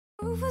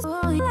Rufus,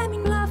 boy, let me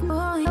love,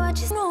 boy, what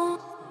you know.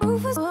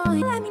 Rufus, boy,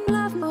 let me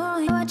love,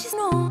 boy, what you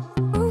know.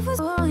 Rufus,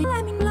 boy,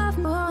 let me love,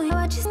 boy,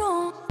 what you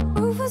know.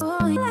 Rufus,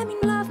 boy, let me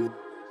love.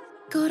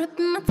 Caught up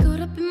in my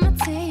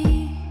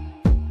tape.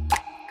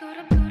 Caught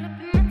up in my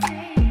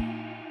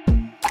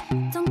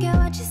tape. Don't care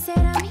what you say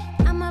to me,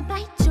 I'ma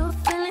bite your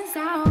feelings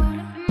out. Caught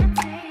up in my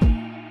tape.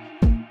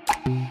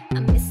 I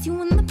miss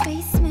you in the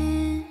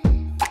basement.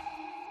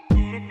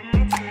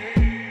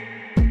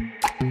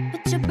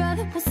 But your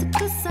brother was a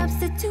good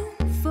substitute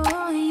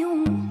for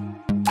you.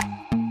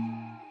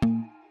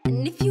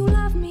 And if you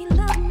love me,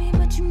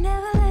 but you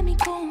never let me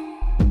go.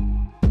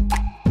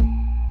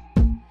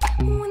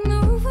 When the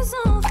roof was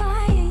on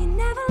fire, you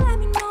never let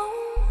me know.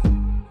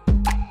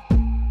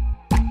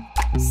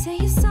 Say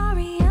you're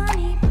sorry,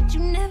 honey, but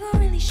you never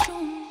really show.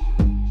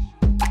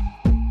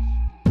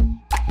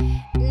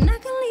 And I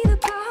can leave the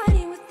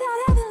party without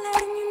ever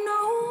letting you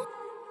know.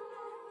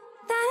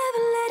 Without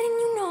ever letting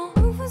you know.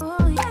 Rufus,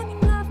 boy, let me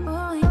love,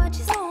 boy, what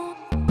you know.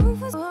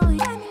 Rufus, boy,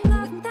 let me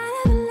love, without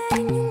ever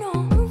letting you know.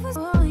 Rufus,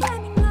 boy, let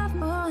me love,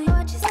 boy,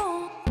 what you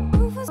know.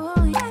 Rufus,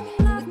 boy, let me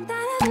love,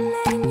 without ever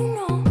letting you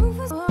know.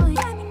 Rufus, boy,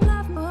 let me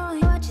love, boy,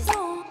 what you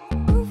know.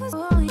 Rufus,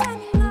 boy, let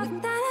me love,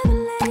 without ever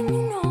letting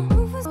you know.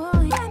 Rufus,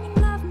 boy, let me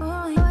love,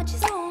 boy, what you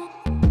know.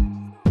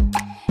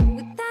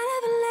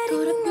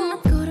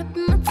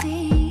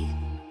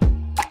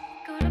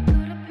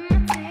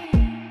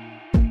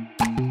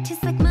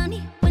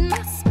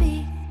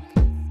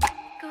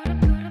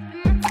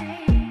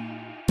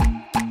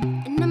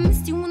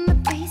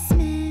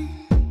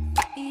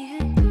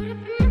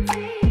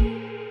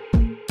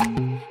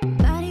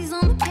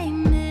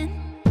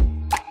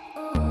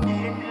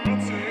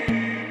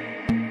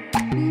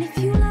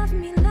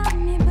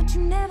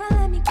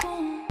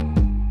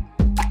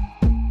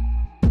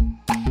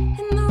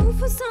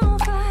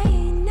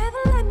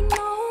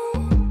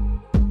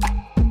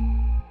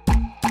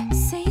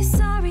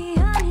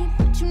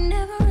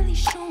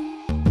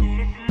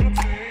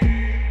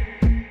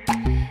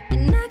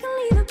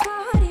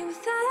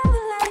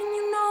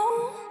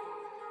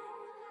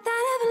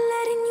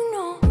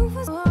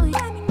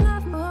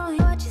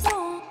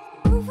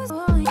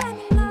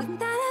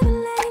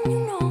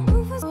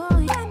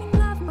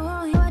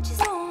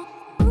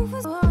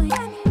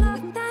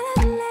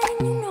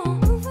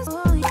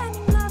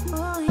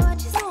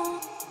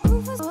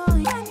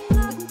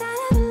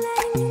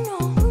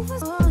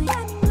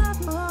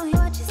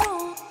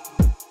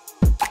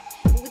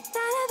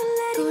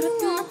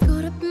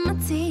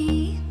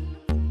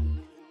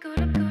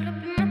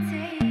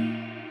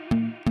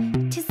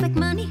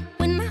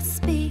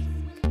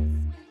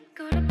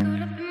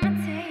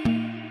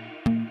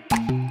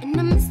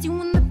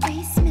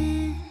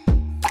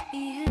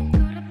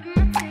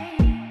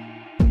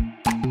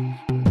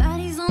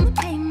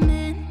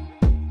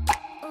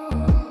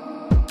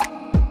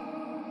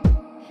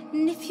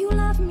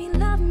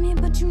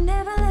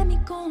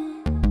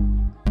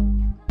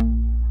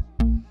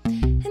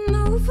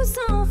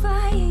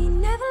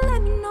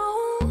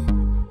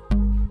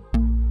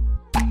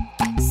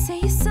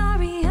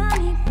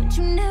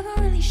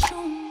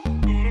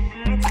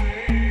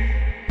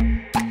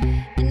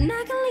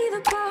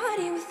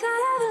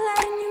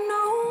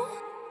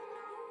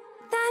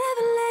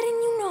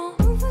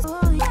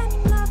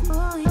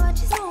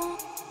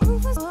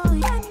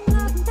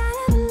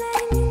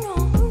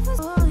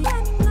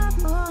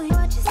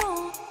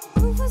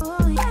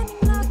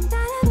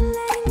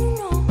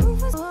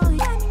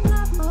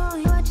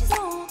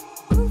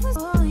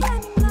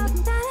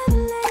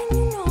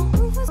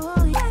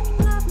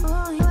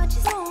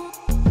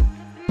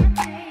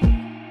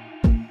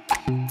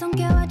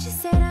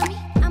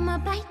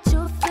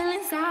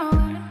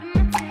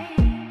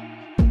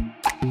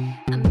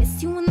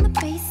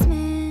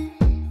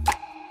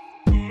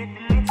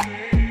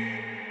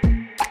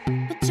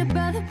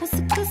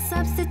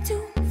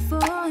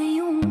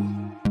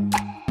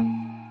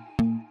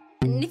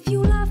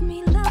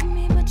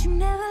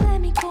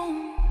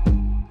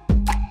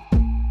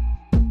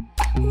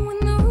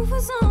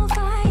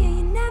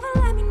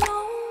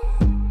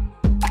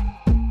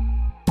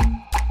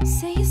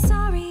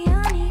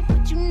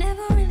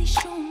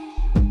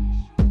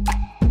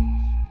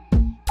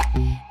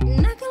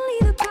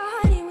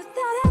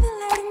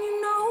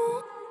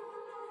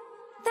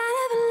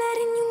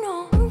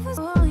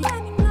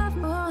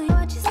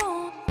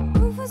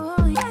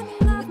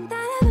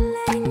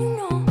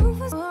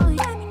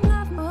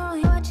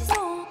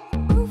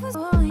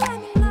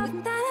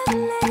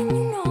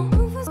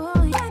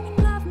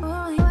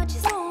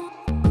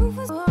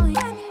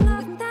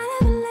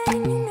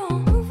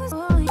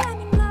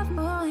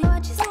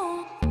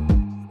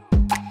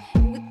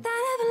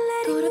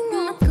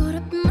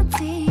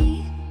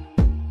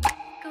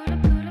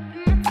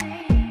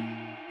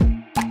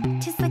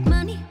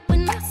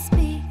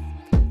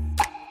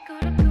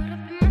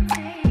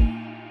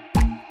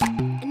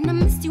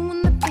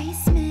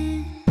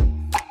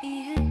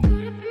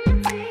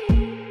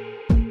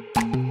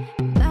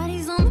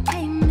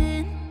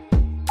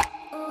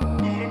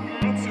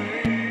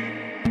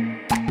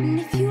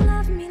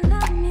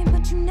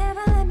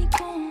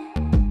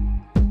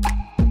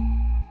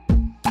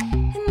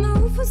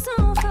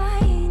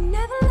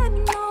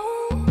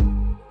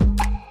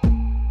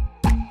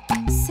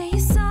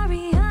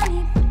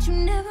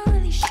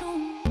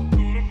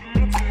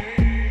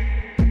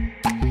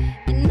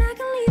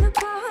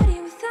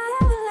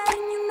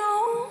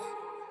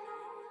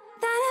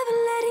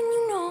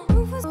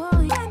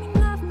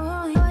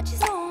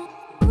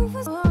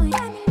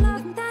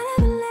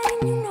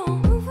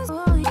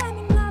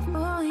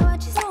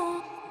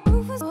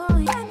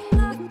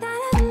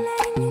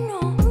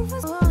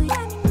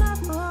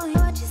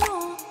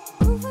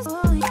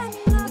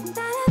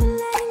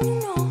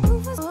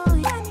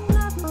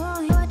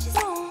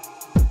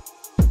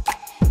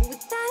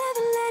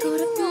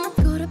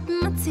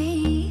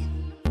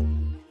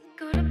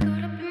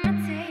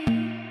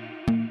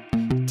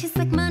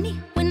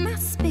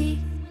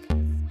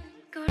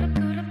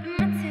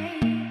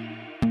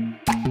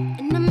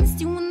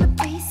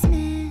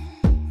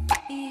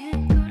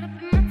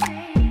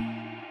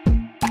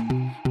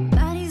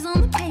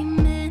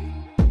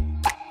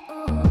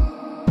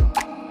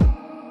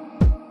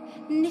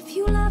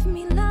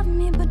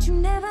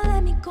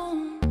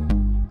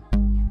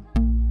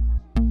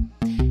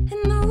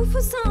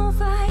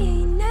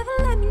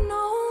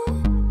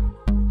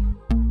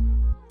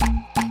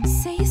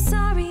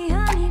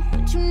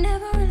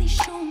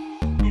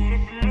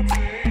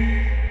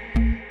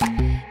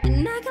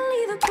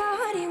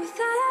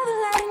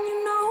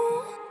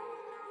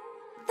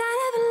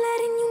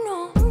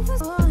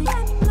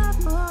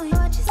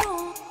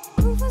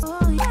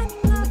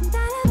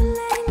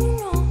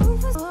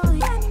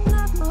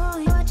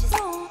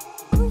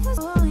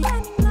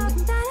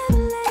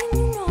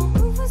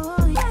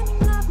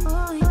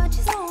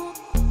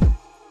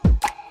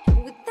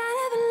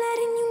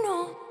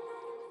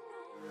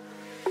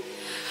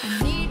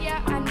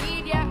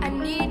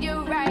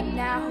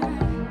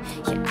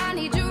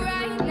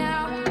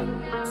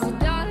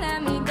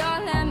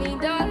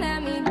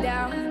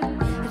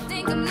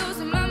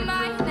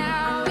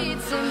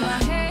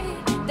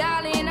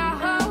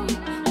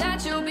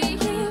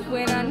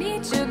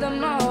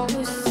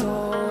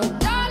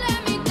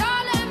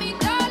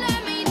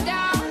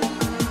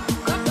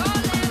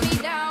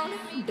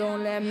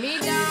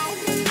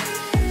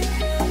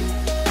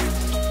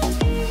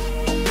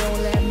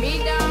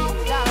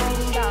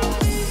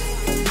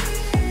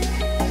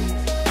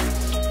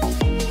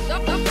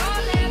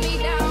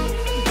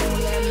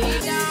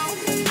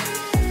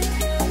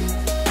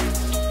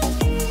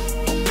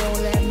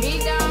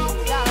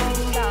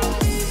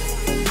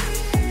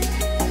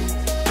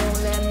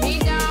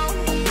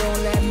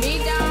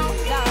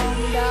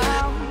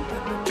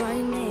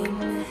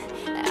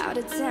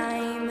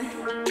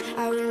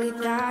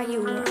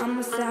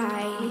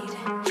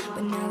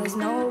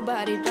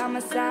 nobody by my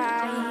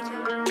side.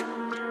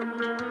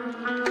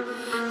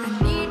 I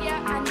need ya,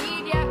 I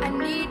need ya, I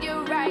need you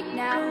right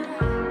now.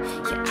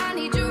 Yeah, I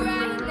need you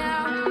right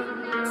now.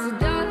 So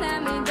don't let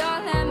me,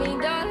 don't let me,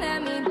 don't let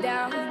me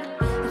down.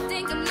 I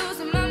think I'm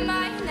losing my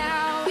mind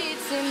now.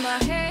 It's in my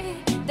head,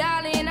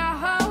 darling, I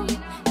hope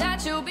that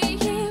you'll be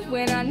here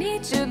when I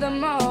need you the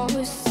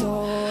most. So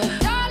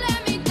don't let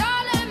me,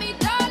 don't let me,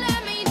 don't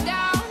let me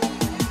down.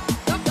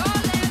 Don't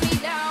let me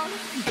down,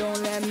 don't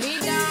let me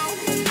down.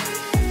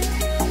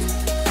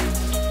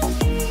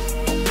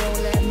 Don't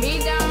let me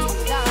down,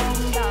 down,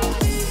 down.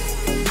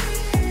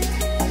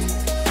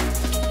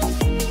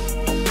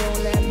 Don't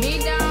let me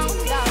down,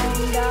 down,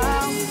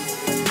 down.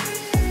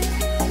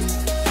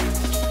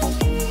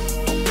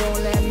 Don't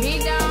let me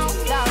down,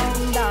 down,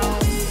 down.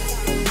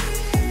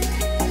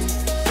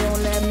 Don't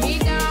let me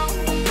down,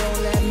 don't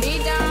let me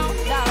down,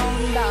 down,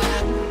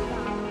 down.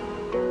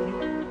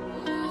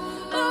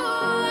 Oh,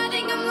 I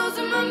think I'm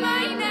losing my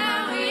mind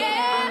now,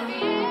 yeah.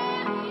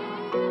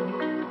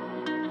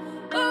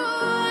 Oh,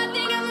 I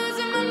think I'm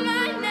losing my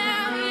mind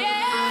now,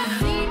 yeah. I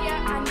need ya,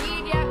 I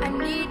need ya, I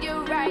need you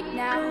right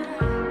now.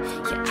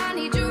 Yeah, I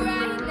need you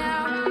right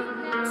now.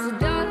 So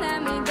don't let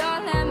me,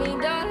 don't let me,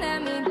 don't let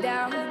me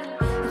down. I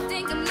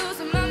think I'm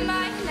losing my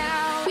mind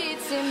now.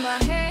 It's in my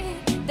head,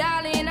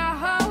 darling, I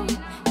hope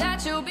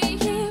that you'll be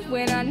here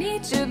when I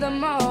need you the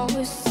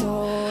most.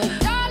 So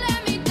don't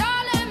let me,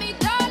 don't let me,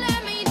 don't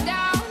let me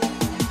down.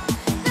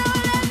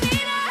 Don't let me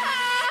down.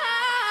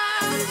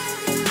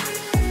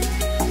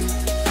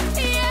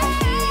 Yeah,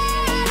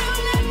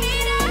 don't let me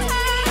down.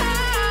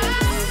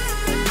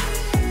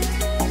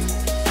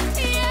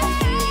 Yeah,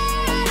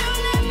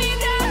 don't let me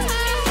down.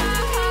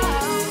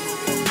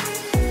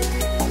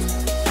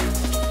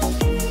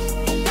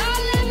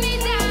 Don't let me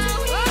down.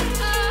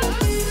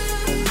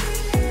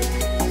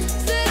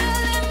 So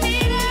don't let me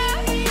down.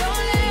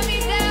 Don't let me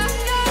down.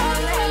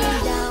 Don't let me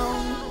down.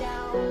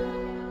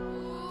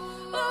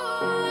 Oh,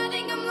 I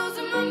think I'm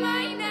losing my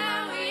mind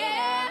now,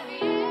 yeah.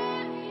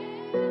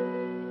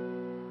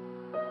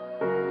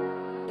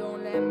 Don't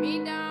let me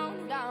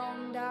down,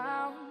 down,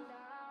 down.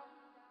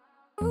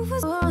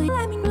 Rufus boy,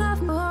 let me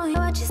love boy,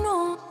 what you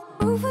know.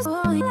 Rufus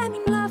boy, let me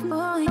love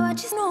boy,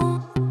 what you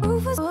know.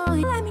 Rufus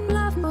boy, let me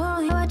love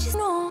boy, what you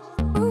know.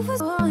 Rufus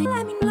boy,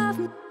 let me love.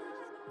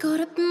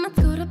 Caught up in my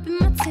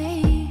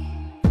tape.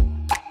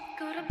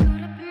 Caught up in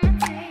my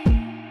tape.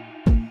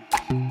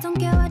 Don't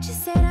care what you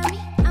say to me,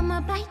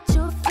 I'ma bite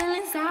your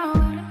feelings out.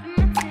 Caught up in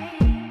my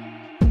tape.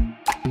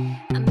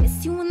 I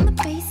miss you in the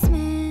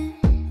basement.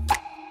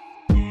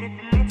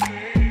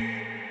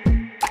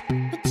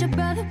 But your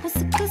brother was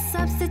a good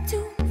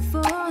substitute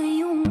for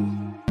you.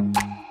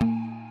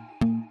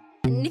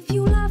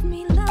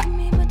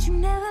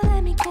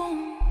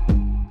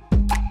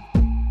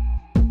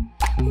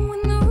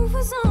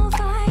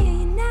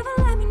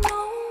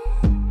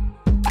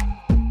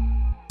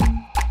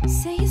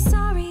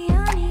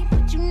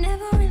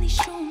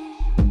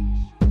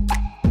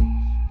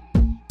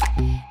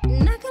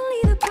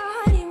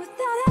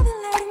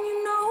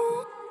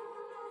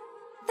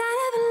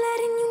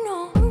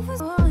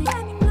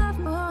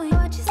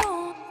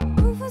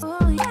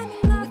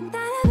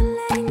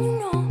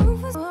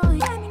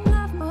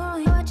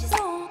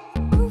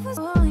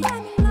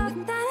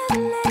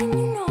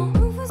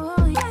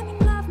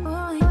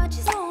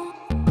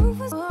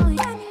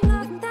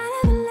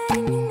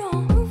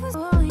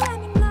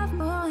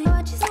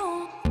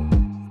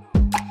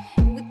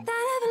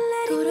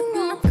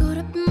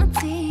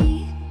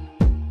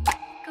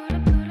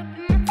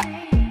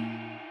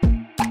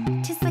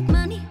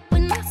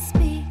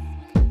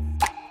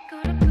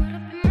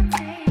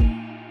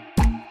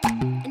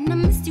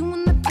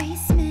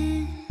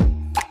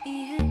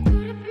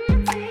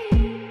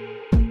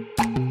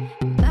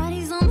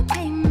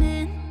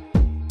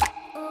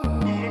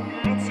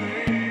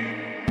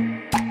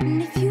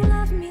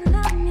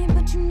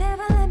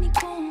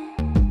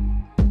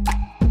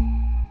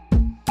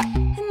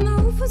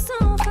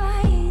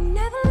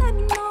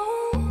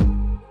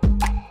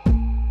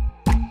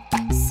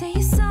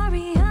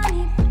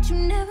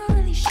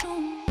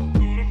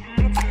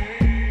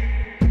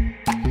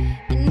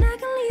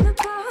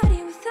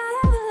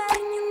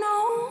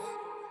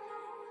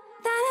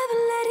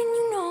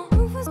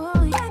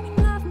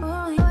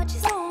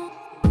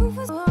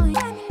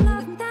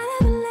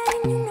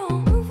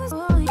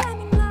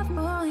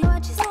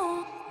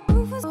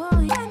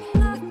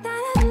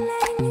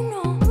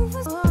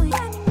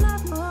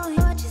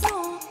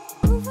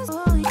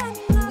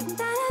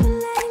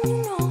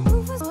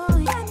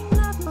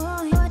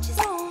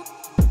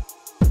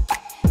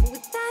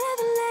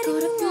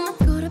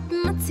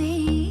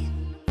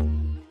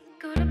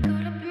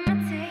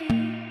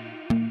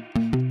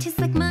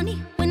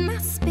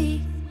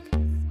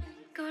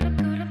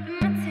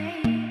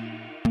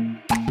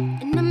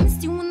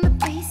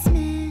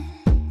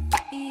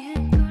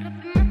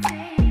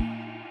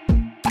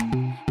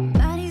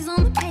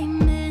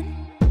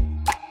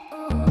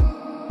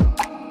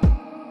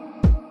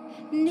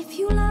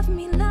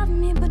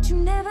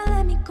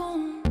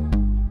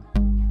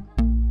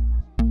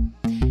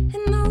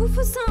 roof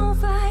was on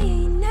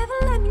fire.